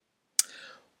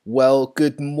Well,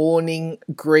 good morning,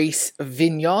 Grace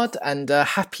Vineyard, and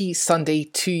happy Sunday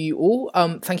to you all.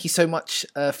 Thank you so much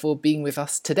for being with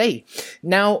us today.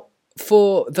 Now,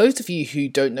 for those of you who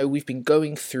don't know, we've been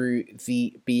going through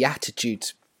the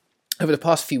Beatitudes over the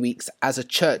past few weeks as a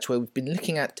church, where we've been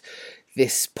looking at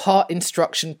this part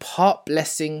instruction, part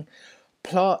blessing,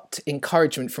 part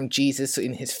encouragement from Jesus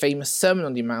in his famous Sermon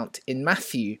on the Mount in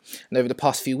Matthew. And over the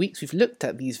past few weeks, we've looked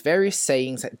at these various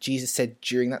sayings that Jesus said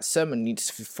during that sermon.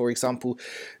 For example,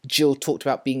 Jill talked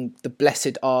about being the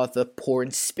blessed are the poor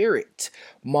in spirit.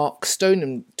 Mark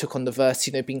Stoneham took on the verse,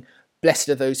 being blessed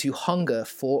are those who hunger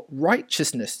for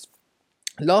righteousness.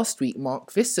 Last week,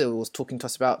 Mark Visser was talking to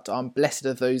us about blessed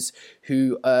are those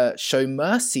who show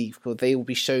mercy, for they will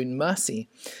be shown mercy.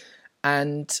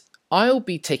 And I'll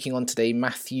be taking on today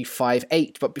Matthew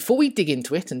 5:8, but before we dig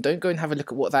into it, and don't go and have a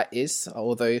look at what that is,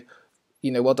 although,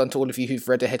 well done to all of you who've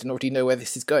read ahead and already know where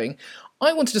this is going,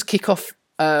 I want to just kick off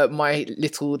my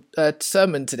little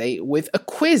sermon today with a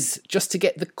quiz, just to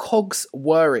get the cogs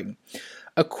whirring.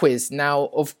 A quiz. Now,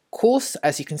 of course,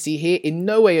 as you can see here, in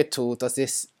no way at all does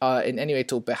this, in any way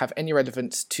at all, but have any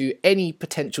relevance to any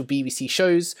potential BBC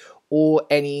shows or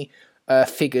any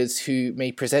figures who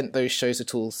may present those shows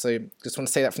at all. So just want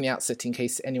to say that from the outset in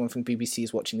case anyone from BBC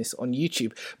is watching this on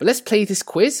YouTube. But let's play this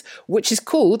quiz, which is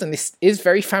called, and this is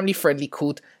very family friendly,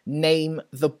 called Name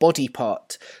the Body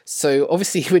Part. So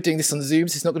obviously we're doing this on Zoom,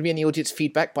 so it's not going to be any audience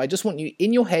feedback, but I just want you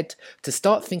in your head to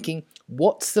start thinking,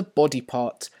 what's the body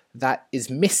part that is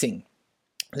missing?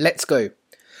 Let's go.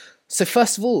 So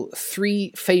first of all,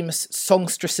 three famous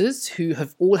songstresses who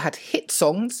have all had hit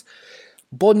songs.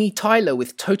 Bonnie Tyler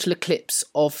with Total Eclipse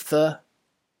of the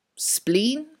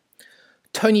Spleen.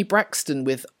 Toni Braxton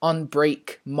with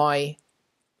Unbreak My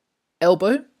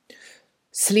Elbow.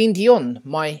 Celine Dion,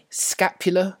 My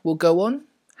Scapula Will Go On.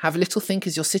 Have a little think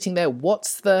as you're sitting there.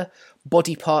 What's the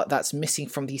body part that's missing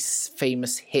from these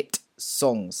famous hit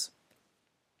songs?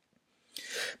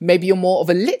 Maybe you're more of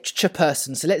a literature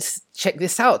person, so let's check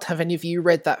this out. Have any of you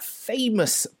read that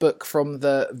famous book from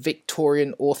the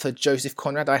Victorian author Joseph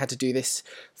Conrad? I had to do this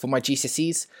for my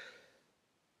GCSEs.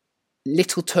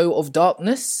 Little Toe of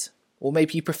Darkness, or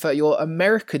maybe you prefer your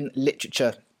American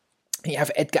literature. You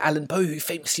have Edgar Allan Poe, who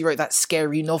famously wrote that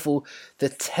scary novel, The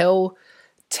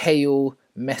Telltale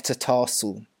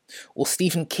Metatarsal. Or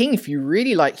Stephen King, if you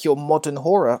really like your modern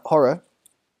horror,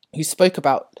 who spoke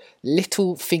about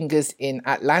Little Fingers in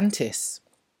Atlantis.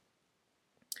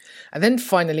 And then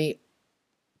finally,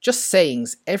 just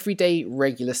sayings, everyday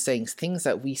regular sayings, things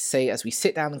that we say as we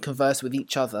sit down and converse with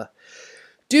each other.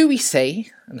 Do we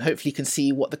say, and hopefully you can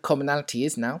see what the commonality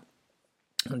is now,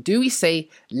 do we say,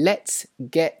 let's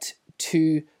get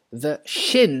to the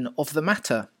shin of the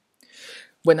matter?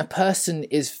 When a person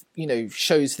is,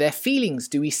 shows their feelings,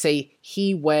 do we say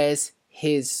he wears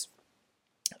his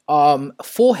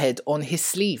forehead on his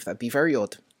sleeve? That'd be very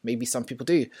odd. Maybe some people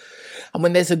do. And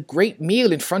when there's a great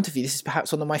meal in front of you, this is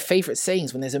perhaps one of my favourite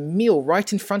sayings, when there's a meal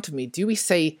right in front of me, do we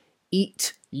say,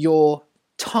 eat your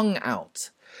tongue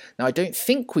out? Now, I don't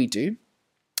think we do,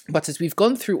 but as we've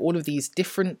gone through all of these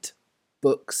different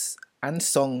books and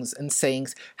songs and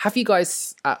sayings, have you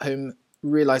guys at home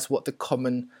realised what the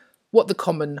common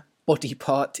body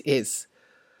part is?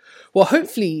 Well,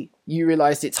 hopefully you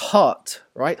realised it's heart,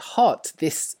 right? Heart,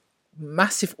 this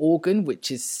massive organ which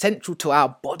is central to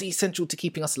our body, central to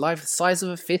keeping us alive, the size of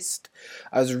a fist.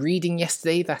 I was reading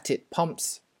yesterday that it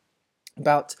pumps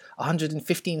about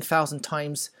 115,000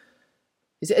 times.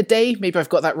 Is it a day? Maybe I've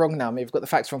got that wrong now. Maybe I've got the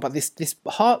facts wrong. But this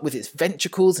heart with its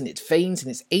ventricles and its veins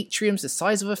and its atriums, the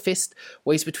size of a fist,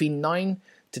 weighs between 9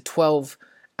 to 12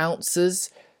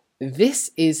 ounces. This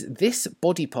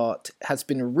body part has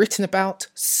been written about,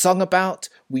 sung about,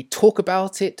 we talk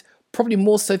about it, probably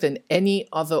more so than any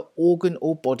other organ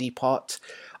or body part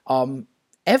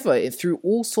ever. Through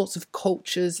all sorts of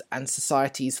cultures and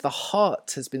societies, the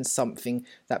heart has been something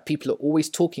that people are always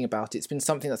talking about. It's been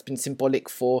something that's been symbolic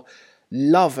for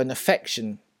love and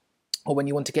affection. Or when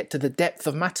you want to get to the depth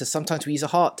of matter, sometimes we use a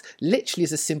heart literally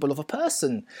as a symbol of a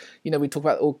person. We talk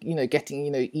about,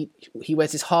 he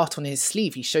wears his heart on his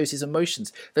sleeve. He shows his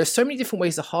emotions. There are so many different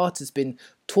ways the heart has been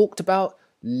talked about,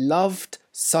 loved,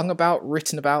 sung about,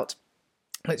 written about.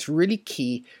 And it's really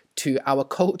key to our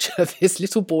culture, this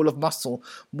little ball of muscle,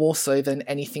 more so than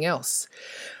anything else.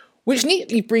 Which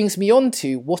neatly brings me on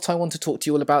to what I want to talk to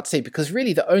you all about today, because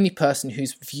really the only person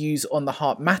whose views on the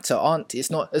heart matter it's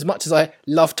not, as much as I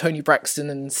love Toni Braxton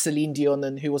and Celine Dion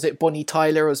and Bonnie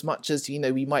Tyler, as much as,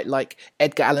 we might like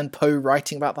Edgar Allan Poe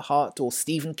writing about the heart, or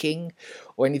Stephen King,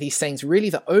 or any of these things, really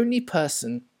the only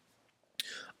person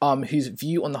whose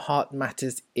view on the heart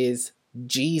matters is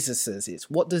Jesus's. It's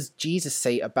what does Jesus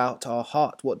say about our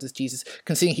heart? What does Jesus,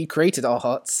 considering he created our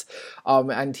hearts,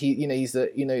 and he's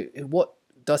what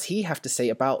does he have to say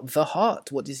about the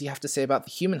heart? What does he have to say about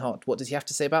the human heart? What does he have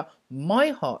to say about my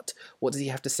heart? What does he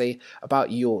have to say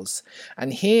about yours?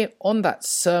 And here on that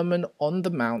Sermon on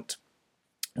the Mount,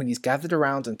 when he's gathered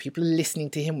around and people are listening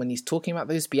to him, when he's talking about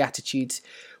those Beatitudes,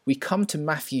 we come to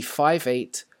Matthew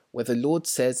 5:8, where the Lord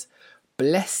says,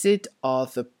 "Blessed are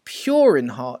the pure in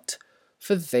heart,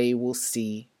 for they will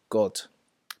see God."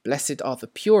 Blessed are the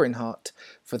pure in heart,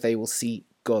 for they will see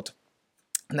God.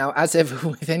 Now, as ever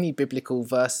with any biblical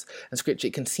verse and scripture,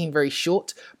 it can seem very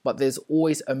short, but there's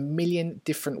always a million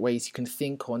different ways you can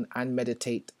think on and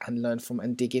meditate and learn from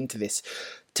and dig into this.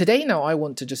 Today, now, I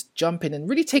want to just jump in and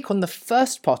really take on the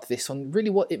first part of this, on really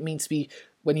what it means to be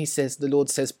when the Lord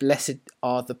says, "Blessed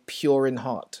are the pure in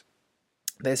heart."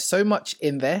 There's so much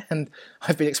in there, and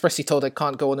I've been expressly told I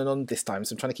can't go on and on this time,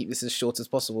 so I'm trying to keep this as short as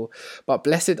possible. But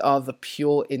blessed are the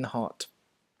pure in heart.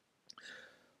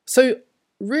 So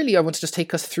really, I want to just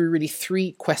take us through really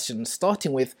three questions,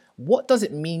 starting with, what does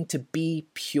it mean to be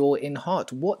pure in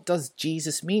heart? What does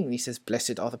Jesus mean when he says,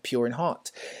 "Blessed are the pure in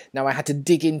heart"? Now, I had to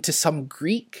dig into some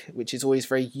Greek, which is always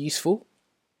very useful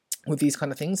with these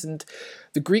kind of things. And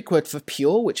the Greek word for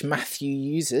pure, which Matthew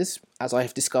uses, as I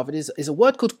have discovered, is a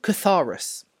word called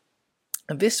katharos.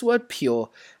 And this word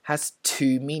pure has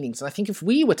two meanings. And I think if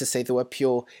we were to say the word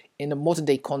pure in a modern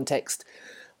day context,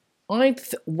 I'd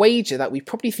wager that we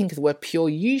probably think of the word pure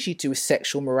usually to do with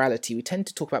sexual morality. We tend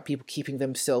to talk about people keeping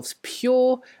themselves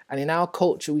pure, and in our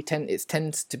culture it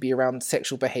tends to be around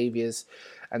sexual behaviours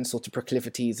and sort of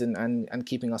proclivities and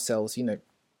keeping ourselves,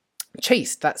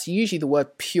 chaste. That's usually the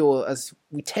word pure, as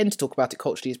we tend to talk about it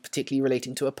culturally, is particularly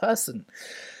relating to a person.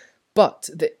 But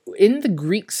in the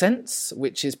Greek sense,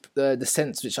 which is the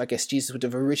sense which I guess Jesus would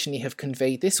have originally have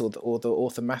conveyed this, or the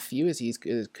author Matthew, as he's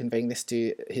conveying this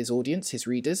to his audience, his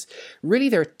readers, really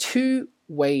there are two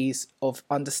ways of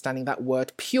understanding that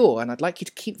word pure. And I'd like you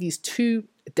to keep these two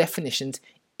definitions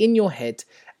in your head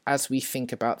as we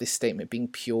think about this statement being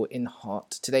pure in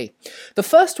heart today. The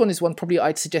first one is one probably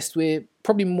I'd suggest we're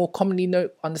probably more commonly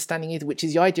understanding it, which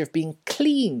is the idea of being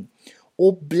clean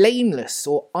or blameless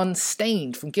or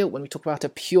unstained from guilt. When we talk about a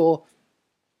pure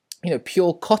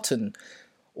cotton,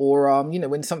 or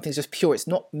when something's just pure, it's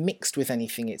not mixed with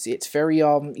anything. It's very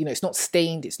it's not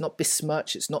stained, it's not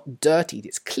besmirched, it's not dirtied,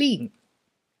 it's clean,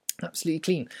 absolutely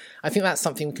clean. I think that's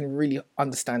something we can really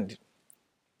understand.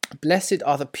 Blessed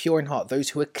are the pure in heart, those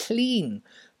who are clean,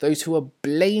 those who are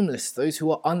blameless, those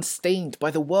who are unstained by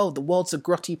the world. The world's a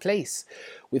grotty place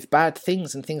with bad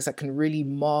things and things that can really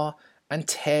mar and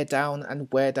tear down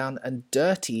and wear down and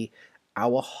dirty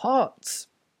our hearts.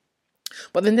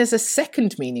 But then there's a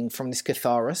second meaning from this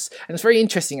katharos, and it's very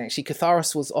interesting actually.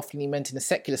 Katharos was often meant in a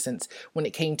secular sense. When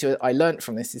it came to it, I learnt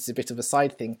from this, it's a bit of a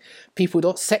side thing.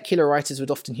 Secular writers would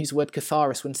often use the word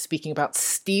katharos when speaking about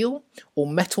steel or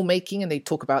metal making, and they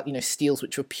talk about steels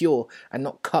which were pure and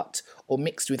not cut or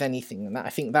mixed with anything. And I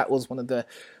think that was one of the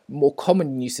more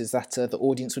common uses that the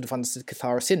audience would have understood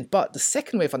katharos in. But the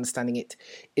second way of understanding it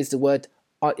is the word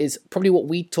is probably what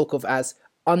we talk of as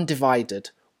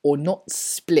undivided or not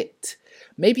split.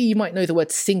 Maybe you might know the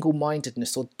word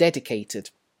single-mindedness or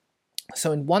dedicated.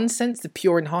 So in one sense, the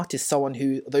pure in heart is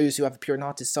those who have a pure in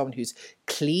heart is someone who's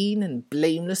clean and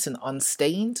blameless and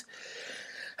unstained.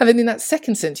 And then in that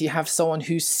second sense, you have someone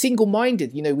who's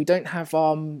single-minded. We don't have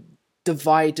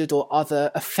divided or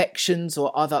other affections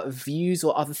or other views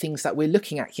or other things that we're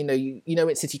looking at.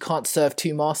 It says you can't serve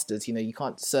two masters. You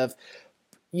can't serve.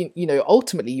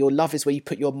 Ultimately, your love is where you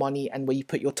put your money and where you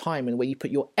put your time and where you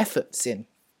put your efforts in.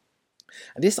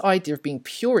 And this idea of being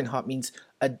pure in heart means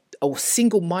a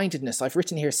single-mindedness. I've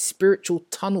written here a spiritual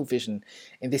tunnel vision,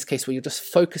 in this case, where you're just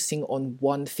focusing on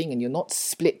one thing and you're not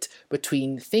split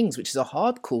between things, which is a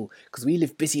hard call because we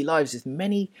live busy lives with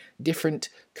many different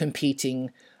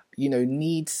competing,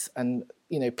 needs and,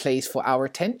 plays for our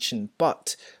attention.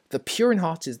 But the pure in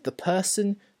heart is the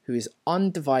person who is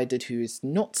undivided, who is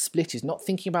not split, who's not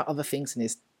thinking about other things,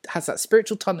 and has that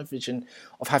spiritual tunnel vision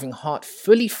of having heart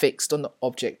fully fixed on the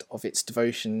object of its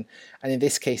devotion. And in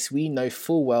this case, we know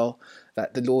full well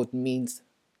that the Lord means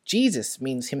Jesus,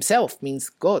 means himself, means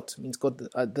God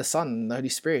the Son and the Holy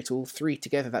Spirit, all three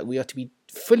together, that we are to be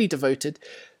fully devoted,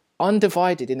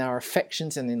 undivided in our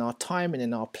affections and in our time and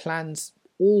in our plans,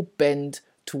 all bend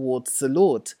towards the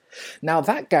Lord. Now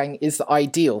that, gang, is the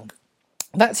ideal.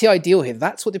 That's the ideal here.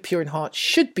 That's what the pure in heart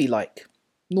should be like.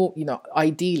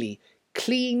 Ideally.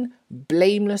 Clean,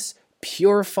 blameless,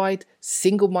 purified,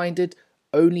 single-minded,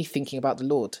 only thinking about the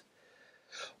Lord.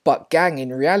 But gang,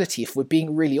 in reality, if we're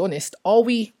being really honest, are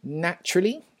we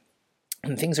naturally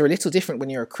And things are a little different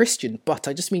when you're a Christian, but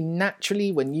I just mean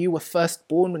naturally when you were first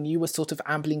born, when you were sort of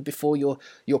ambling before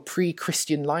your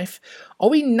pre-Christian life, are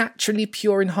we naturally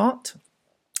pure in heart?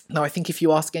 Now, I think if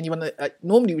you ask anyone,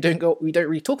 normally we don't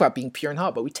really talk about being pure in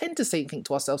heart, but we tend to think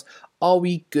to ourselves, are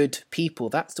we good people?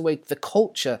 That's the way the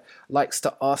culture likes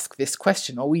to ask this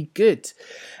question. Are we good?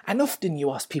 And often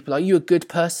you ask people, are you a good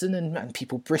person? And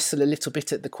people bristle a little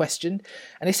bit at the question.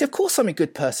 And they say, of course I'm a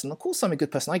good person. Of course I'm a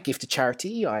good person. I give to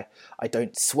charity. I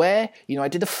don't swear. I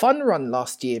did a fun run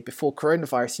last year before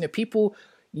coronavirus.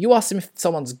 You ask them if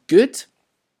someone's good.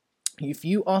 If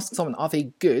you ask someone, are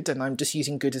they good? And I'm just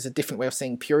using good as a different way of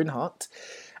saying pure in heart.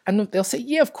 And they'll say,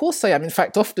 yeah, of course I am. In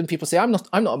fact, often people say, I'm not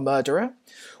a murderer.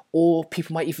 Or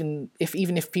people might even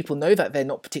if people know that they're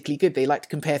not particularly good, they like to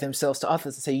compare themselves to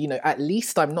others and say, at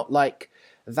least I'm not like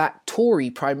that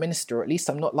Tory Prime Minister, or at least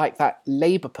I'm not like that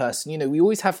Labour person. We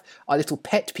always have our little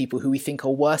pet people who we think are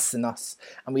worse than us.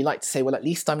 And we like to say, well, at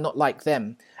least I'm not like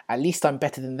them. At least I'm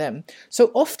better than them.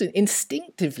 So often,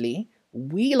 instinctively,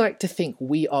 we like to think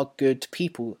we are good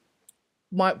people,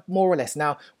 more or less.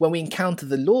 Now, when we encounter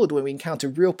the Lord, when we encounter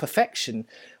real perfection,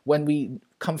 when we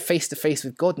come face to face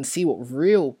with God and see what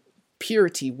real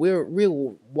purity,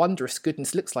 real wondrous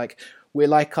goodness looks like, we're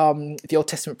like the Old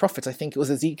Testament prophets. I think it was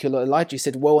Ezekiel or Elijah who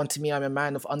said, woe unto me, I'm a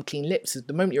man of unclean lips. At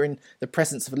the moment you're in the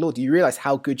presence of the Lord, you realize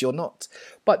how good you're not.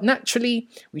 But naturally,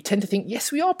 we tend to think, yes,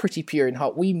 we are pretty pure in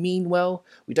heart. We mean well.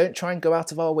 We don't try and go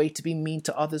out of our way to be mean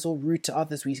to others or rude to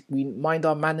others. We mind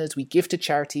our manners. We give to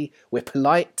charity. We're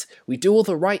polite. We do all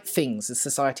the right things, as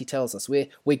society tells us.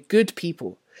 We're good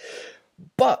people.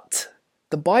 But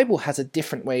the Bible has a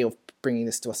different way of bringing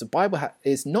this to us. The Bible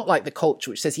is not like the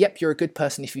culture, which says, yep, you're a good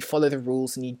person if you follow the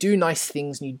rules and you do nice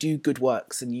things and you do good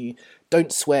works and you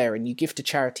don't swear and you give to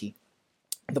charity.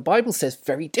 The Bible says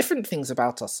very different things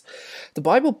about us. The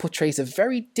Bible portrays a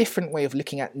very different way of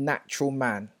looking at natural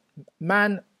man.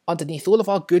 Man, underneath all of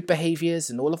our good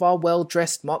behaviours and all of our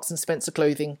well-dressed Marks and Spencer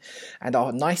clothing and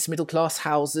our nice middle-class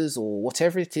houses or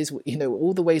whatever it is,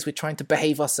 all the ways we're trying to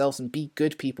behave ourselves and be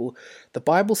good people, the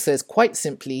Bible says quite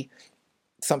simply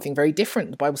something very different.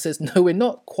 The Bible says, no, we're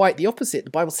not, quite the opposite. The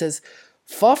Bible says,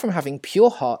 far from having pure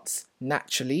hearts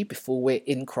naturally before we're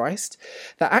in Christ,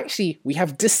 that actually we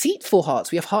have deceitful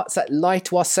hearts. We have hearts that lie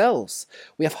to ourselves.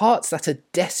 We have hearts that are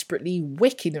desperately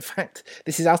wicked. In fact,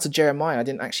 this is out of Jeremiah. I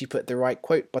didn't actually put the right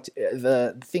quote, but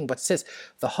the thing, but it says,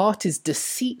 the heart is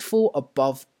deceitful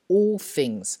above all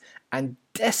things and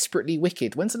desperately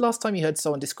wicked. When's the last time you heard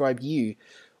someone describe you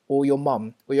or your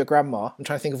mum, or your grandma, I'm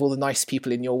trying to think of all the nice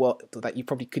people in your world that you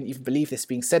probably couldn't even believe this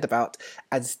being said about,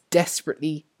 as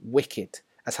desperately wicked,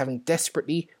 as having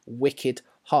desperately wicked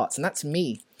hearts. And that's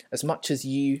me, as much as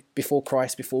you before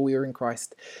Christ, before we were in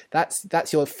Christ.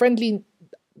 That's your friendly,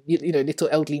 little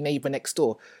elderly neighbour next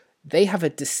door. They have a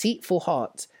deceitful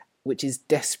heart, which is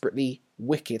desperately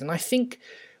wicked. And I think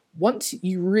once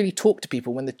you really talk to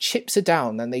people, when the chips are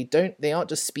down and they aren't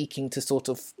just speaking to sort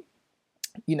of,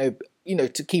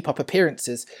 to keep up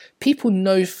appearances, people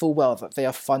know full well that they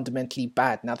are fundamentally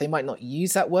bad. Now, they might not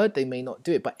use that word, they may not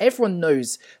do it, but everyone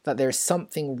knows that there is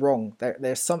something wrong.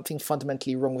 There's something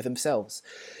fundamentally wrong with themselves.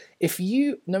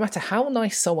 No matter how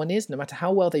nice someone is, no matter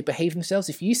how well they behave themselves,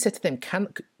 if you said to them,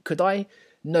 could I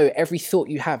know every thought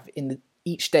you have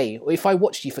each day, or if I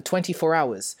watched you for 24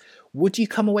 hours, would you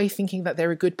come away thinking that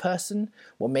they're a good person?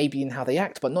 Well, maybe in how they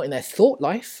act, but not in their thought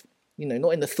life.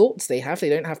 Not in the thoughts they have. They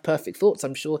don't have perfect thoughts,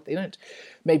 I'm sure they don't.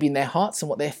 Maybe in their hearts and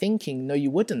what they're thinking, no, you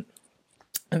wouldn't.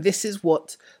 And this is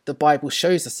what the Bible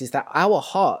shows us, is that our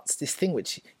hearts, this thing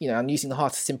which, I'm using the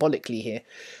heart symbolically here,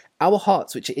 our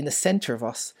hearts, which are in the centre of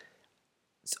us,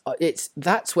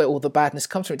 that's where all the badness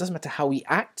comes from. It doesn't matter how we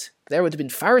act. There would have been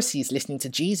Pharisees listening to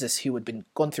Jesus who had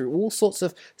gone through all sorts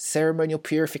of ceremonial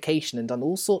purification and done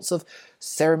all sorts of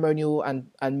ceremonial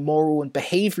and moral and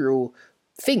behavioural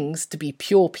things to be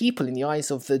pure people in the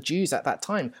eyes of the Jews at that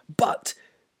time. But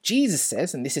Jesus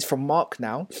says, and this is from Mark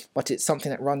now, but it's something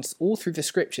that runs all through the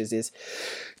scriptures, is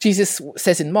Jesus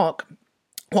says in Mark,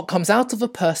 what comes out of a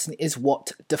person is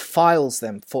what defiles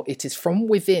them, for it is from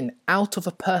within, out of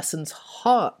a person's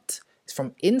heart. It's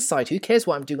from inside. Who cares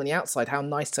what I'm doing on the outside, how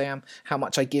nice I am, how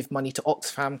much I give money to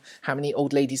Oxfam, how many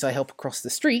old ladies I help across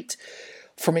the street.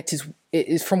 It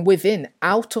is from within,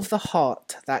 out of the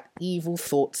heart, that evil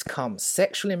thoughts come.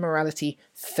 Sexual immorality,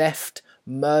 theft,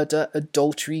 murder,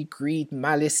 adultery, greed,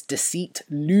 malice, deceit,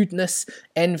 lewdness,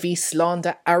 envy,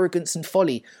 slander, arrogance, and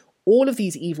folly. All of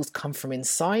these evils come from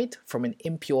inside, from an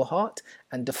impure heart,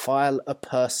 and defile a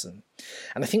person.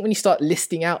 And I think when you start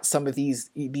listing out some of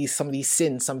these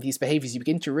sins, some of these behaviors, you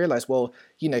begin to realize, well,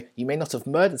 you may not have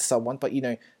murdered someone, but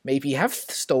maybe you have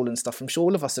stolen stuff. I'm sure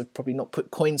all of us have probably not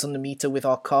put coins on the meter with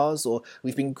our cars, or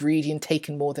we've been greedy and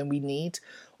taken more than we need,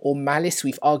 or malice,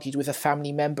 we've argued with a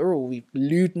family member, or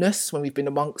lewdness when we've been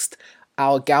amongst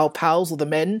our gal pals or the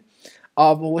men,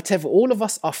 or whatever. All of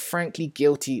us are frankly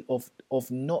guilty of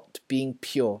not being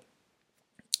pure.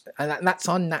 And that's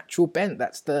our natural bent.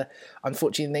 That's the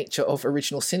unfortunate nature of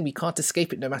original sin. We can't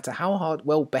escape it, no matter how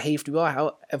well behaved we are,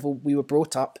 however we were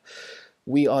brought up.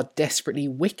 We are desperately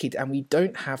wicked and we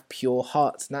don't have pure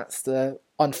hearts. And that's the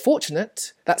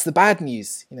unfortunate, that's the bad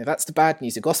news. That's the bad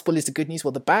news. The gospel is the good news.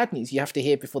 Well, the bad news you have to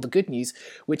hear before the good news,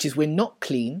 which is we're not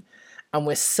clean. And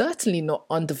we're certainly not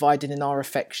undivided in our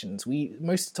affections. We,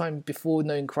 most of the time before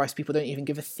knowing Christ, people don't even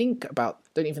think about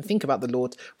the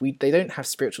Lord. They don't have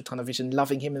spiritual tunnel vision,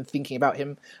 loving him and thinking about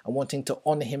him and wanting to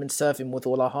honour him and serve him with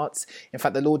all our hearts. In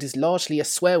fact, the Lord is largely a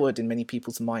swear word in many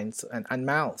people's minds and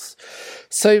mouths.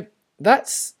 So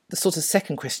that's the sort of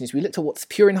second question, is we looked at what's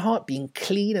pure in heart, being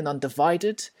clean and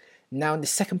undivided. Now in the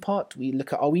second part, we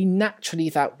look at, are we naturally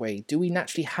that way? Do we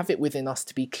naturally have it within us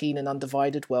to be clean and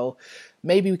undivided? Well,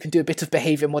 maybe we can do a bit of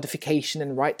behaviour modification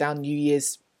and write down New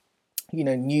Year's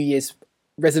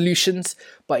resolutions.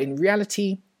 But in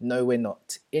reality, no, we're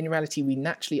not. In reality, we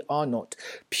naturally are not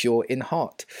pure in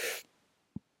heart.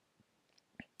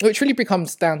 Which really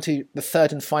comes down to the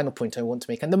third and final point I want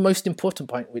to make, and the most important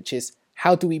point, which is,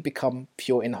 how do we become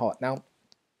pure in heart? Now,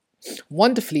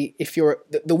 wonderfully,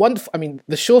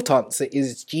 the short answer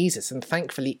is Jesus, and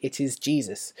thankfully it is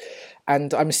Jesus.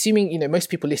 And I'm assuming most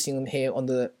people listening on here on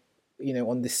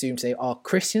this Zoom today are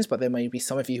Christians, but there may be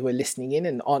some of you who are listening in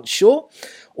and aren't sure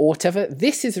or whatever.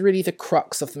 This is really the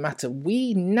crux of the matter.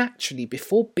 We naturally,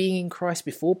 before being in Christ,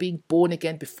 before being born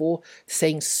again, before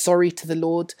saying sorry to the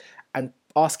Lord and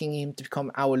asking him to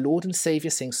become our Lord and Savior,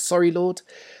 saying sorry, Lord.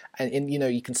 And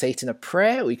you can say it in a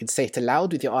prayer, or you can say it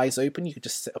aloud with your eyes open. You could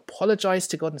just apologize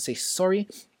to God and say, sorry.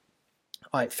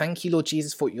 I thank you, Lord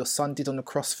Jesus, for what your son did on the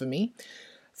cross for me.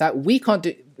 That we can't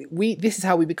do. This is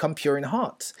how we become pure in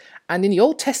heart. And in the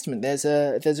Old Testament, there's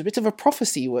a bit of a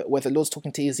prophecy where the Lord's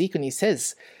talking to Ezekiel, and he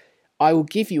says, I will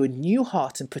give you a new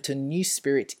heart and put a new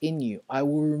spirit in you. I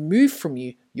will remove from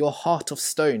you your heart of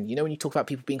stone. When you talk about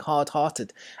people being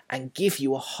hard-hearted, and give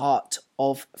you a heart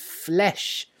of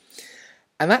flesh.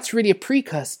 And that's really a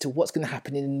precursor to what's going to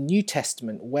happen in the New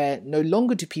Testament, where no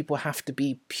longer do people have to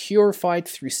be purified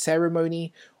through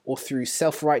ceremony or through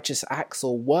self-righteous acts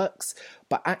or works,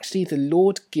 but actually the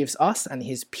Lord gives us and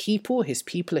his people are his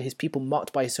people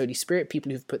marked by his Holy Spirit,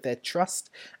 people who've put their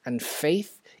trust and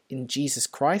faith in Jesus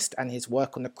Christ and his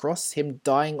work on the cross, him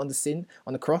dying on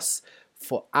the cross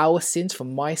for our sins, for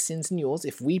my sins and yours.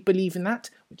 If we believe in that,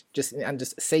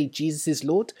 just say Jesus is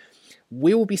Lord,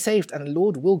 we will be saved, and the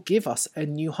Lord will give us a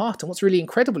new heart. And what's really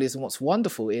incredible is, and what's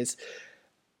wonderful is,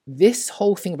 this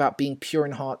whole thing about being pure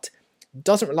in heart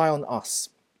doesn't rely on us.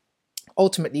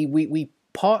 Ultimately, we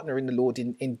partner in the Lord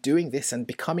in doing this and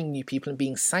becoming new people and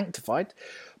being sanctified.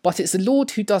 But it's the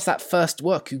Lord who does that first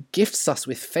work, who gifts us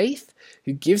with faith,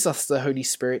 who gives us the Holy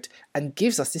Spirit and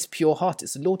gives us this pure heart.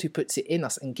 It's the Lord who puts it in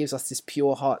us and gives us this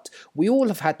pure heart. We all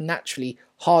have had naturally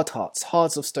hard hearts,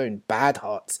 hearts of stone, bad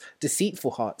hearts,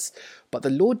 deceitful hearts. But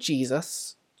the Lord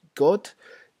Jesus, God,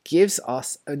 gives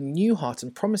us a new heart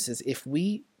and promises, if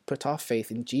we put our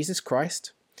faith in Jesus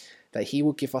Christ, that he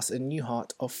will give us a new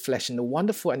heart of flesh. And the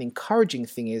wonderful and encouraging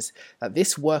thing is that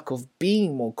this work of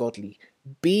being more godly,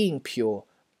 being pure,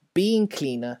 being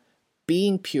cleaner,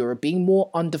 being purer, being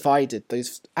more undivided,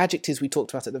 those adjectives we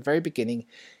talked about at the very beginning,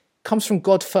 comes from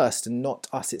God first and not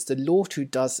us. It's the Lord who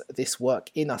does this work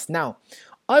in us. Now,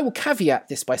 I will caveat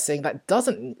this by saying that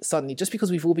doesn't suddenly, just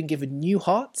because we've all been given new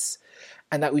hearts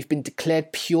and that we've been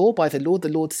declared pure by the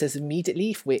Lord says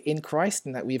immediately, if we're in Christ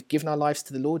and that we have given our lives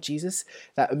to the Lord Jesus,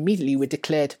 that immediately we're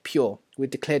declared pure. We're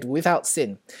declared without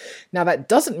sin. Now, that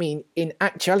doesn't mean in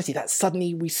actuality that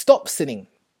suddenly we stop sinning.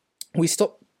 We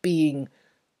stop being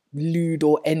lewd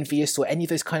or envious or any of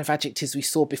those kind of adjectives we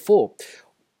saw before.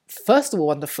 First of all,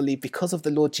 wonderfully, because of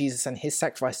the Lord Jesus and his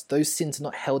sacrifice, those sins are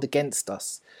not held against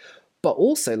us. But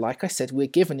also, like I said, we're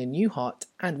given a new heart.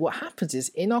 And what happens is,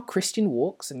 in our Christian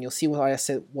walks, and you'll see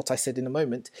what I said in a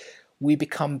moment, we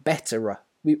become betterer.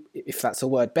 If that's a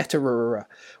word, betterer.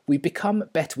 We become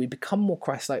better. We become more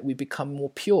Christ-like. We become more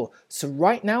pure. So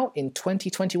right now, in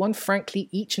 2021, frankly,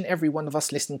 each and every one of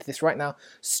us listening to this right now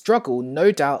struggle,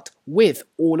 no doubt, with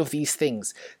all of these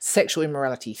things. Sexual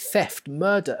immorality, theft,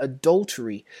 murder,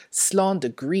 adultery, slander,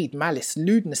 greed, malice,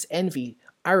 lewdness, envy,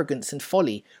 arrogance and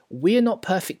folly. We're not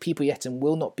perfect people yet and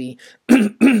will not be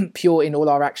pure in all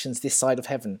our actions this side of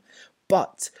heaven.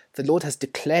 But the Lord has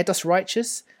declared us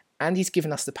righteous, and he's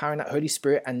given us the power in that Holy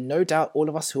Spirit. And no doubt all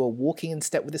of us who are walking in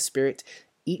step with the Spirit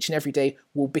each and every day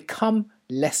will become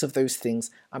less of those things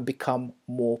and become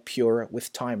more pure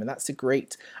with time. And that's a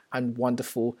great and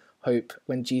wonderful hope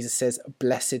when Jesus says,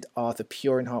 blessed are the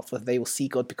pure in heart, for they will see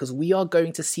God, because we are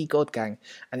going to see God, gang.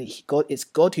 And it's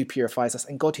God who purifies us,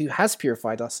 and God who has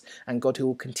purified us, and God who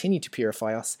will continue to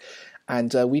purify us.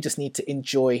 And we just need to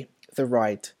enjoy the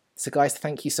ride. So guys,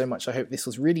 thank you so much. I hope this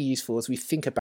was really useful as we think about